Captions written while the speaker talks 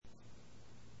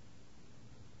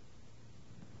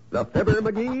The Fibber,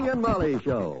 McGee, and Molly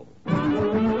Show.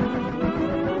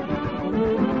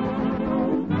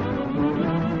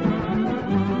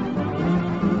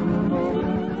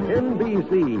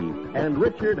 NBC and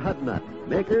Richard Hudnut,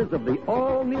 makers of the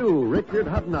all-new Richard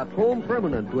Hudnut Home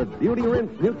Permanent with Beauty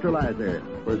Rinse Neutralizer,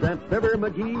 present Fibber,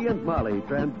 McGee, and Molly,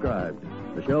 transcribed.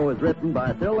 The show is written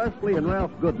by Phil Leslie and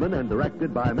Ralph Goodman and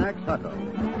directed by Max Hutto.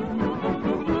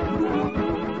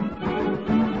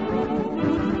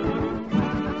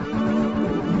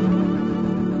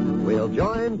 We'll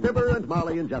join Fibber and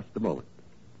Molly in just a moment.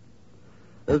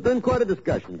 There's been quite a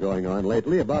discussion going on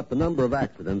lately about the number of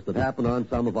accidents that happen on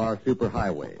some of our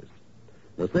superhighways.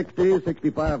 The 60,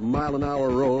 65-mile-an-hour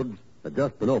roads have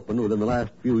just been opened within the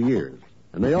last few years,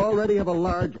 and they already have a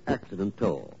large accident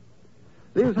toll.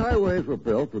 These highways were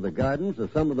built with the guidance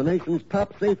of some of the nation's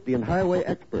top safety and highway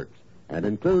experts and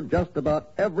include just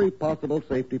about every possible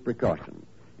safety precaution.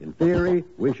 In theory,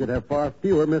 we should have far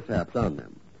fewer mishaps on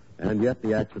them, and yet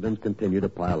the accidents continue to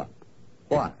pile up.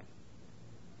 Why?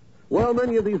 Well,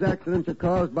 many of these accidents are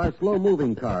caused by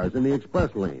slow-moving cars in the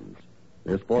express lanes.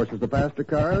 This forces the faster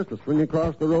cars to swing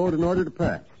across the road in order to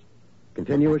pass.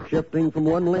 Continuous shifting from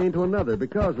one lane to another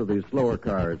because of these slower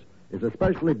cars is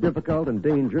especially difficult and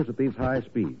dangerous at these high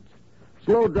speeds.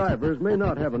 Slow drivers may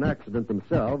not have an accident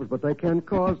themselves, but they can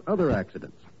cause other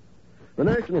accidents. The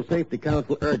National Safety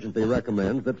Council urgently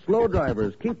recommends that slow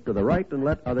drivers keep to the right and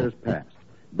let others pass.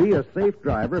 Be a safe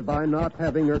driver by not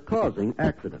having or causing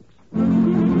accidents.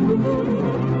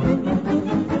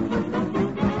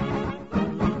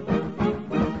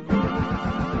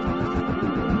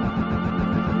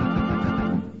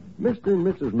 Mr. and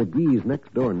Mrs. McGee's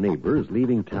next-door neighbor is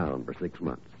leaving town for 6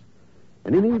 months.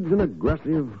 And he needs an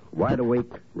aggressive,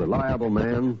 wide-awake, reliable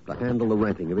man to handle the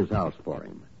renting of his house for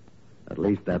him. At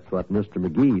least that's what Mr.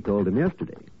 McGee told him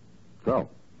yesterday. So,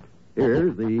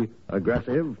 here's the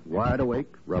aggressive,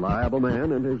 wide-awake, reliable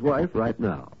man and his wife right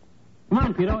now. Come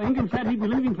on, Peter. Ingram said he'd be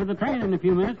leaving for the train in a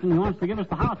few minutes, and he wants to give us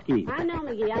the house key. I know,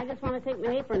 McGee. I just want to take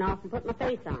my apron off and put my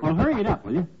face on. Well, hurry it up,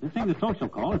 will you? This ain't a social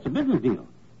call. It's a business deal.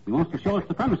 He wants to show us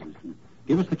the premises and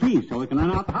give us the keys so we can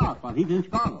rent out the house while he's in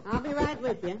Chicago. I'll be right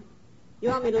with you. You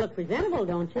want me to look presentable,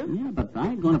 don't you? Yeah, but I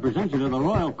ain't going to present you to the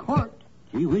royal court.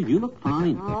 Gee whiz, you look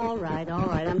fine. All right.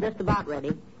 I'm just about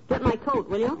ready. Get my coat,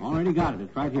 will you? Already got it.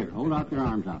 It's right here. Hold out your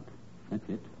arms out. That's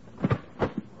it.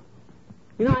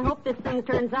 You know, I hope this thing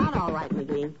turns out all right,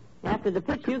 McGee. After the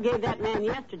pitch you gave that man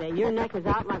yesterday, your neck is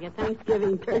out like a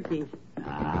Thanksgiving turkey's.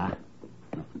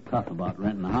 Nothing tough about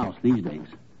renting a house these days.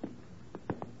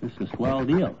 This is a swell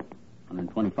deal.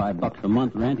 $125 a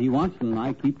month rent he wants, and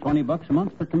I keep $20 a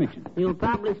month for commission. You'll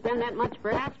probably spend that much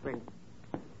for aspirin.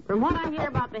 From what I hear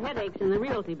about the headaches in the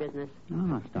realty business.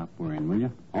 Oh, stop worrying, will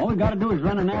you? All we got to do is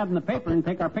run an ad in the paper and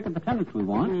take our pick of the tenants we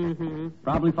want. Mm-hmm.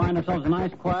 Probably find ourselves a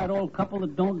nice, quiet old couple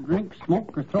that don't drink,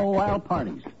 smoke, or throw wild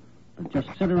parties. But just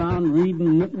sit around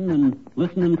reading, knitting, and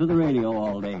listening to the radio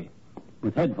all day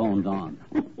with headphones on.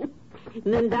 And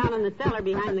then down in the cellar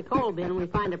behind the coal bin, we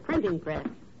find a printing press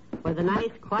with a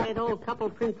nice, quiet old couple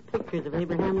prints pictures of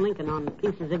Abraham Lincoln on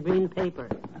pieces of green paper.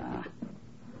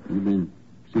 You've been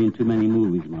seeing too many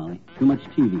movies, Molly. Too much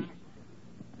TV.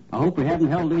 I hope we haven't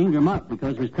held Ingram up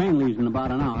because his train leaves in about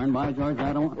an hour, and by George,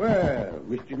 I don't... Well,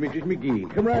 Mr. and Mrs.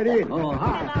 McGee, come right in. Oh,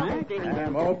 hi, Frank.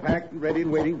 I'm all packed and ready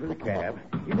and waiting for the cab.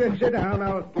 You just sit down,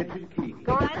 I'll get you the key.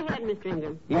 Go right ahead, Mr.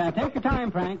 Ingram. Yeah, take your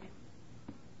time, Frank.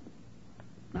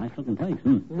 Nice-looking place,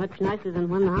 Much nicer than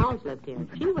when the house lived here.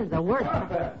 She was the worst.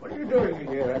 Martha, what are you doing in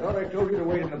here? I thought I told you to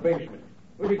wait in the basement.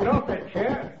 Will you get off that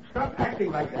chair? Stop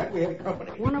acting like that. We have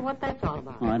company. Wonder what that's all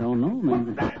about. I don't know, maybe.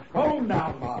 Put that phone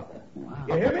down, Martha. Wow.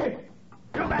 You hear me?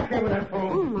 Come back here with that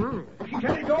phone. Oh, my. She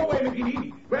said, go away,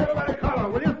 McGee. Grab her by the collar,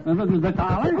 will you? The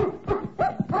collar?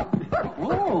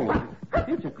 Oh,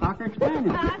 it's a Cocker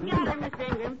Spaniel. I've got her,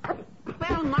 Mr. Ingram.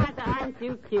 Well, Martha, aren't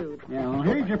you cute? Yeah, well,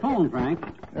 here's your phone, Frank.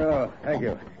 Oh, thank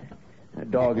you.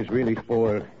 That dog is really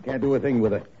spoiled. Can't do a thing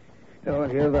with her. Oh,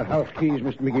 here are the house keys,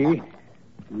 Mr. McGee.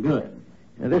 Good.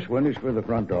 Now, this one is for the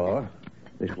front door.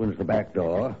 This one's the back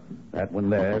door. That one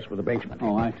there's for the basement.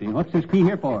 Oh, I see. What's this key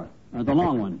here for? The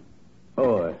long one?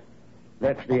 Oh,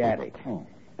 that's the attic. Oh.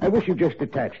 I wish you'd just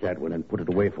detach that one and put it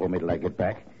away for me till I get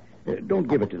back. Don't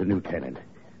give it to the new tenant.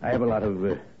 I have a lot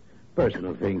of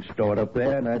personal things stored up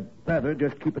there, and I'd rather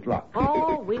just keep it locked.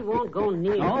 Oh, we won't go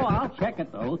near it. Oh, I'll check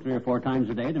it, though, 3 or 4 times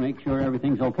a day to make sure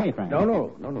everything's okay, Frank.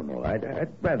 No. I'd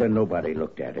rather nobody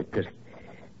looked at it.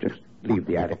 Just leave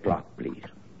the attic locked, please.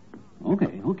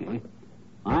 Okay.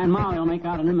 I and Molly will make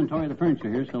out an inventory of the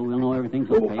furniture here so we'll know everything's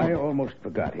okay. Oh, I almost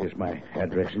forgot. Here's my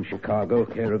address in Chicago,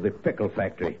 care of the pickle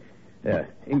factory. Yeah,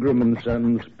 Ingram and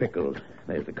Sons Pickles.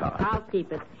 There's the card. I'll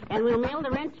keep it. And we'll mail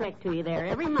the rent check to you there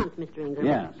every month, Mr. Ingram.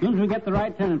 Yeah, as soon as we get the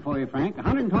right tenant for you, Frank.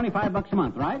 $125 a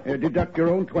month, right? Deduct your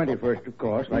own 20 first, of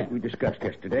course, like we discussed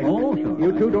yesterday. Oh, sure.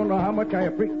 You two don't know how much I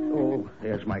appreciate... Oh,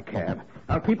 there's my cab.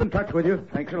 I'll keep in touch with you.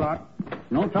 Thanks a lot.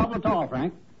 No trouble at all,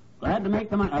 Frank. Glad to make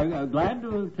the money. Glad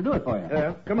to do it for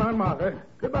you. Come on, Martha.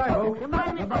 Goodbye, folks. Goodbye,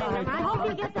 Mr. Ingram. I hope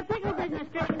you get the pickle business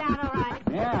straightened out all right.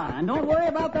 Yeah, and don't worry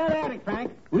about that attic,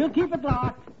 Frank. We'll keep it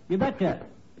locked. You betcha.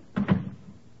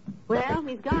 Well,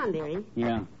 he's gone, dearie.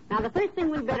 Yeah. Now, the first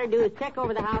thing we'd better do is check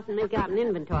over the house and make out an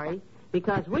inventory,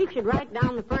 because we should write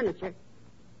down the furniture.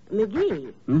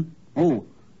 MCGee. Oh,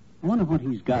 I wonder what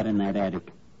he's got in that attic.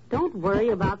 Don't worry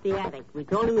about the attic. We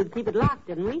told him we'd keep it locked,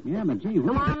 didn't we? Yeah, but gee...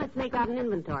 Come on, let's make out an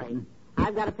inventory.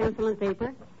 I've got a pencil and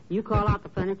paper. You call out the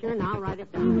furniture, and I'll write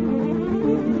it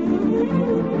down.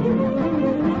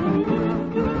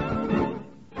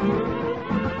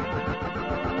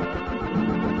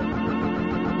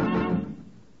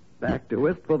 Back to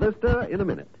Wistful Vista in a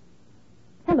minute.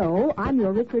 Hello, I'm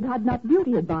your Richard Hudnut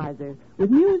beauty advisor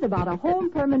with news about a home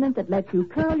permanent that lets you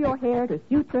curl your hair to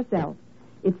suit yourself.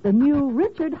 It's the new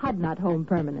Richard Hudnut Home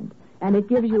Permanent, and it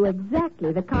gives you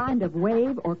exactly the kind of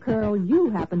wave or curl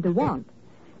you happen to want.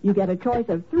 You get a choice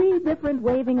of 3 different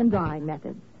waving and drying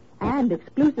methods, and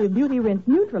exclusive Beauty Rinse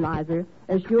Neutralizer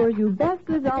assures you best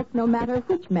results no matter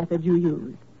which method you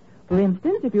use. For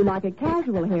instance, if you like a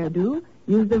casual hairdo,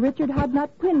 use the Richard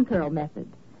Hudnut Pin Curl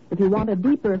method. If you want a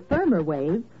deeper, firmer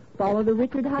wave, follow the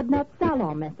Richard Hudnut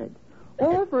Salon method.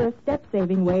 Or for a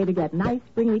step-saving way to get nice,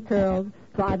 springy curls,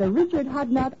 try the Richard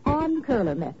Hudnut On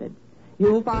Curler method.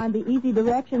 You'll find the easy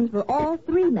directions for all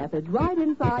 3 methods right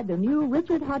inside the new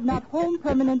Richard Hudnut Home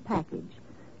Permanent package.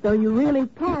 So you really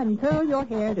can curl your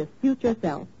hair to suit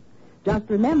yourself. Just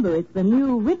remember, it's the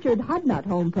new Richard Hudnut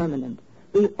Home Permanent,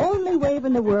 the only wave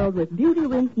in the world with Beauty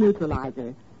Rinse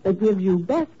Neutralizer that gives you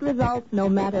best results no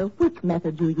matter which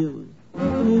method you use.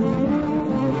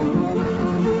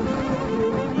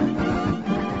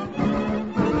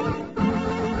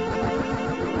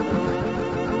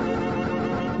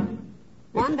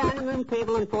 One dining room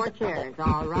table and 4 chairs.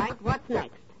 All right. What's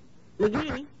next?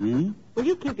 MCGee, will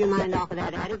you keep your mind off of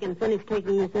that attic and finish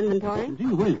taking this inventory? Gee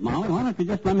whiz, Molly, why don't you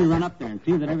just let me run up there and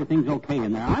see that everything's okay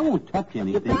in there? I won't touch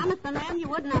anything. You promised the man you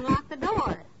wouldn't unlock the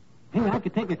door. Hey, I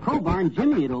could take a crowbar and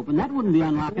jimmy it open. That wouldn't be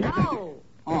unlocking it. No.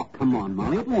 Oh, come on,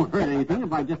 Molly. It won't hurt anything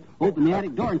if I just open the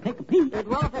attic door and take a peek. It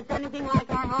will if it's anything like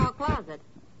our hall closet.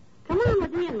 Come on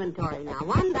with the inventory now.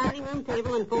 1 dining room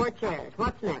table and 4 chairs.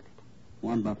 What's next?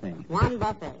 1 buffet. 1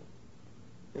 buffet.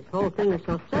 This whole thing is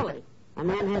so silly. A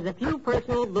man has a few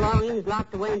personal belongings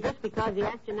locked away, and just because he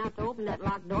asked you not to open that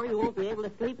locked door, you won't be able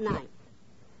to sleep nights.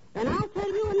 And I'll tell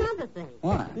you another thing.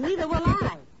 What? Neither will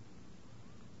I.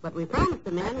 But we promised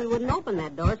the man we wouldn't open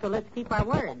that door, so let's keep our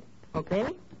word. Okay?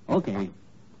 Okay.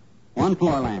 1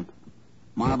 floor lamp.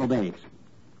 Marble base.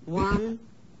 1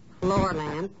 floor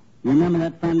lamp. You remember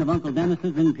that friend of Uncle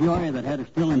Dennis's in Peoria that had a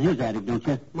still in his attic, don't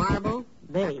you? Marble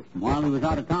base. While he was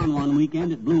out of town one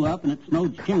weekend, it blew up and it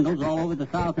snowed shingles all over the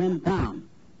south end of town.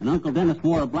 And Uncle Dennis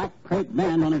wore a black crepe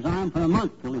band on his arm for a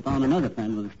month till he found another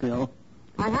friend with a still.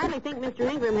 I hardly think Mr.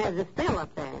 Ingram has a still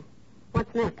up there.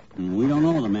 What's next? We don't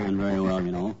know the man very well,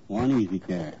 you know. 1 easy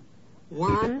chair.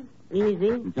 1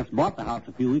 easy He just bought the house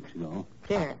a few weeks ago.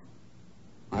 chair.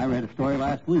 I read a story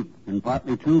last week in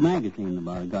Partly True magazine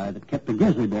about a guy that kept a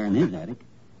grizzly bear in his attic.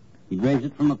 He'd raised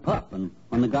it from a pup, and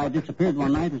when the guy disappeared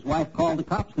one night, his wife called the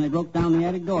cops, and they broke down the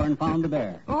attic door and found the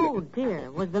bear. Oh, dear.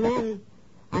 Was the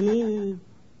man...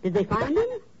 did they find him?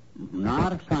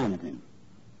 Not a sign of him.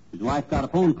 His wife got a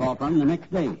phone call from him the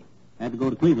next day. Had to go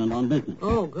to Cleveland on business.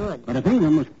 Oh, good. But if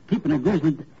Ingram was keeping a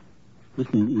grizzly...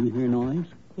 Listen, you hear noise?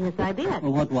 Yes, I did.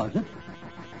 Well, what was it?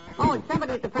 Oh, it's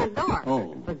somebody at the front door.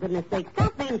 Oh. For goodness sake,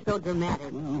 stop being so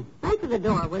dramatic. Well... Answer the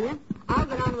door, will you? I'll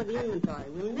get on with the inventory.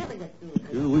 We'll never get through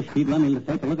this. Sure wish he'd let me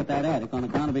take a look at that attic on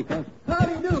account of because... How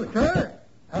do you do, sir?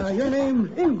 Your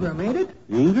name's Ingram, ain't it?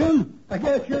 Ingram? I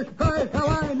guess you're surprised how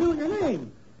I knew your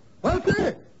name. Well,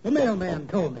 sir, the mailman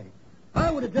told me.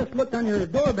 I would have just looked on your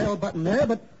doorbell button there,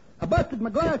 but I busted my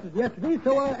glasses yesterday,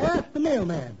 so I asked the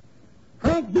mailman.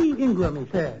 Frank B. Ingram,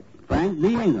 he says. Frank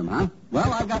B. Ingram, huh?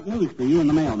 Well, I got news for you and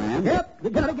the mailman. Yep, you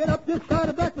got to get up this side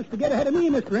of breakfast to get ahead of me,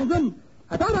 Mr. Ingram.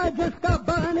 I thought I'd just stop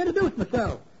by and introduce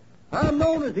myself. I'm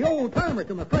known as the old-timer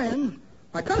to my friends.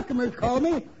 My customers call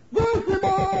me Grocery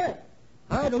Boy.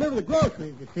 I deliver the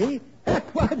groceries, you see.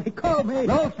 That's why they call me...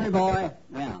 Grocery boy.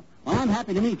 Yeah. Well, I'm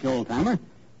happy to meet you, old-timer.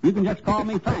 You can just call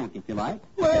me Frank if you like.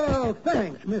 Well,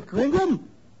 thanks, Mr. Ingram.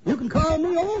 You can call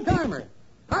me old-timer.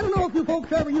 I don't know if you folks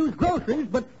ever use groceries,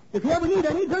 but If you ever need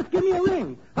any, just give me a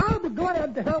ring. I'll be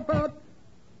glad to help out.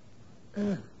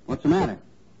 What's the matter?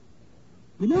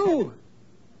 You know,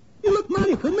 you look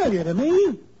mighty familiar to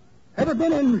me. Ever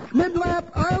been in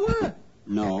Smidlap, Iowa?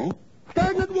 No.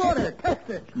 Stagnant Water,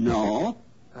 Texas? No.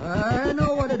 I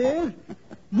know what it is.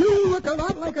 You look a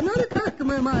lot like another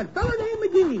customer of mine, fella named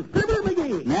MCGee, Fibber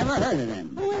McGee. Never heard of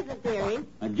him. Who is it, dearie?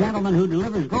 A gentleman who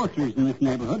delivers groceries in this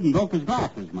neighborhood and broke his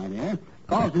glasses, my dear.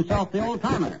 Calls himself the old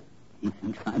timer. He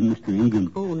thinks I'm Mr.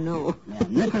 Ingram. Oh, no.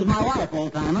 Yeah, this is my wife,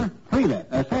 old timer. Frida.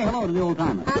 Say hello to the old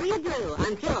timer. How do you do?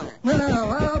 I'm sure.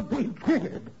 Well, I'll be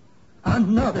jiggered.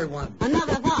 Another one.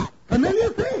 Another what? Familiar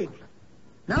face.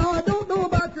 Now, I don't know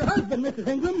about your husband, Mrs.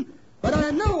 Ingram, but I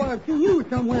know I've seen you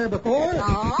somewhere before.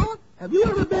 No. Have you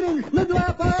ever been in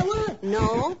Smidlap, Iowa?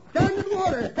 No. Stagnant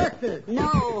Water, Texas?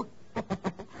 No.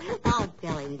 I'll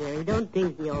tell him, dearie. Don't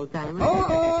tease the old timer.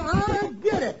 Oh, I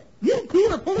get it. You two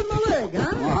are pulling my leg,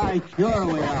 huh? Why, sure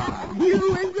we are.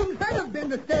 You Ingrams have been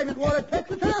to Stagnant Water,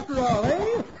 Texas, after all,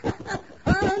 eh?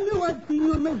 I knew I'd seen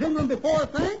you and Miss Ingram before,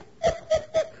 Frank.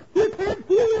 You can't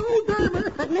fool the old timer.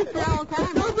 But Mr. Old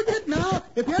Timer... Don't forget now,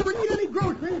 if you ever need any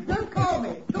groceries, just call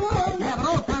me. So long. Yeah, but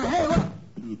old timer, hey, what?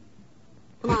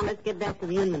 Come on, let's get back to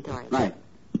the inventory. Right.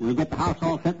 We'll get the house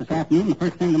all set this afternoon. The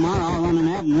first thing tomorrow, I'll run an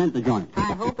ad and rent the joint.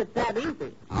 I hope it's that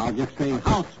easy. I'll just say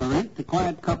house for rent to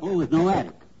quiet couple with no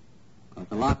attic. Because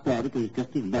a locked attic is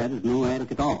just as bad as no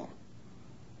attic at all.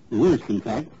 The worst, in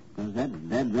fact, because that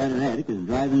dead-ratted attic is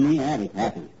driving me attic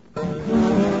happy.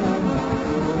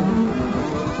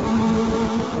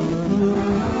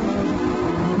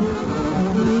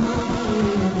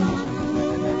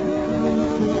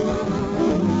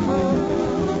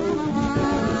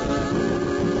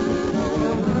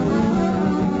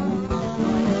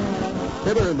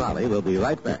 Fibber and Molly will be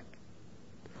right back.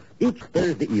 Each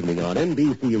Thursday evening on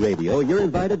NBC Radio, you're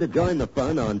invited to join the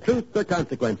fun on Truth or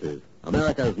Consequences,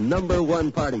 America's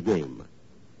 #1 party game.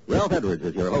 Ralph Edwards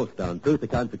is your host on Truth or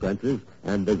Consequences,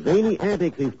 and the zany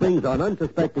antics he springs on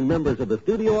unsuspecting members of the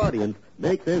studio audience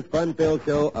makes his fun-filled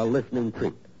show a listening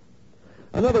treat.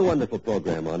 Another wonderful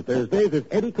program on Thursdays is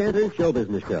Eddie Cantor's Show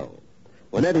Business Show.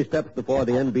 When Eddie steps before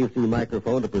the NBC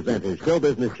microphone to present his show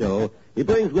business show, he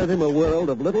brings with him a world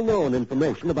of little-known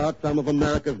information about some of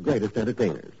America's greatest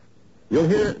entertainers. You'll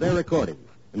hear their recordings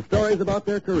and stories about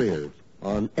their careers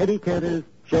on Eddie Cantor's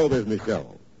Show Business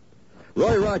Show.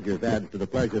 Roy Rogers adds to the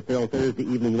pleasure-filled Thursday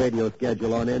evening radio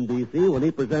schedule on NBC when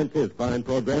he presents his fine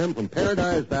program from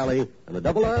Paradise Valley and the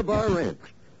Double R Bar Ranch.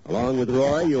 Along with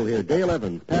Roy, you'll hear Dale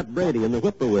Evans, Pat Brady, and the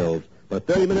Whippoorwills for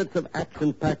 30 minutes of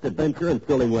action-packed adventure and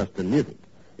thrilling Western music.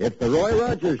 It's the Roy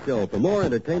Rogers Show for more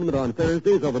entertainment on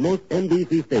Thursdays over most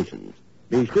NBC stations.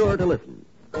 Be sure to listen.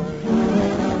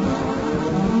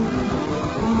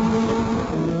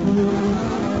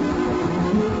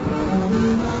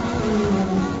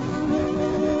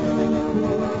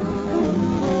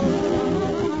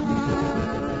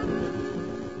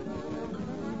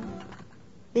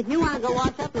 If you want to go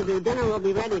wash up with your dinner, we'll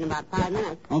be ready in about 5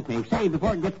 minutes. Okay, say,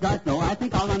 before it gets dark, though, I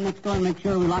think I'll run next door and make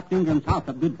sure we locked Ingram's house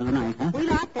up good for the night, huh? We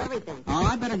locked everything. Oh,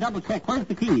 I better double-check. Where's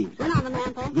the keys? They're on the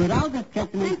mantel. Good, I'll just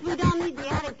check them in. Since we don't need the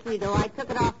attic key, though, I took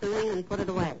it off the ring and put it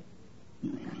away.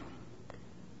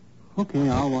 Okay,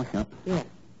 I'll wash up. Yes.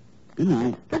 Good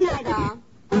night. Good night, all.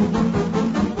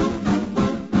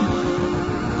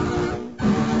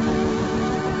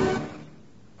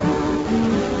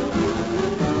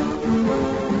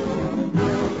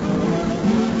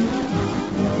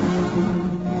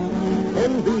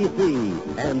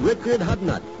 NBC and Richard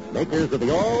Hudnut, makers of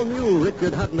the all-new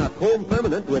Richard Hudnut Home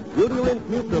Permanent with Beauty Rinse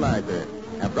Neutralizer,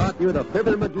 have brought you the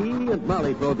Fibber, McGee, and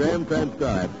Molly program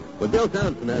transcribed, with Bill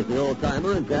Townsend as the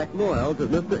old-timer and Jack Moyles as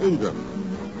Mr.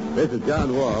 Ingram. This is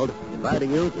John Wald,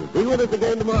 inviting you to be with us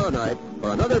again tomorrow night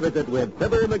for another visit with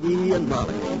Fibber, McGee, and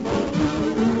Molly.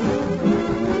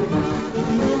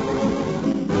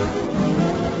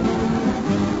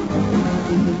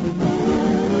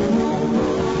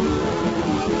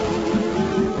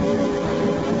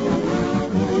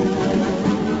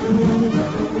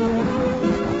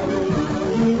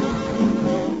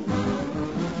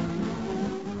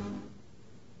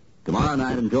 Tomorrow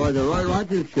night, enjoy the Roy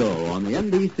Rogers Show on the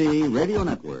NBC Radio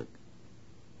Network.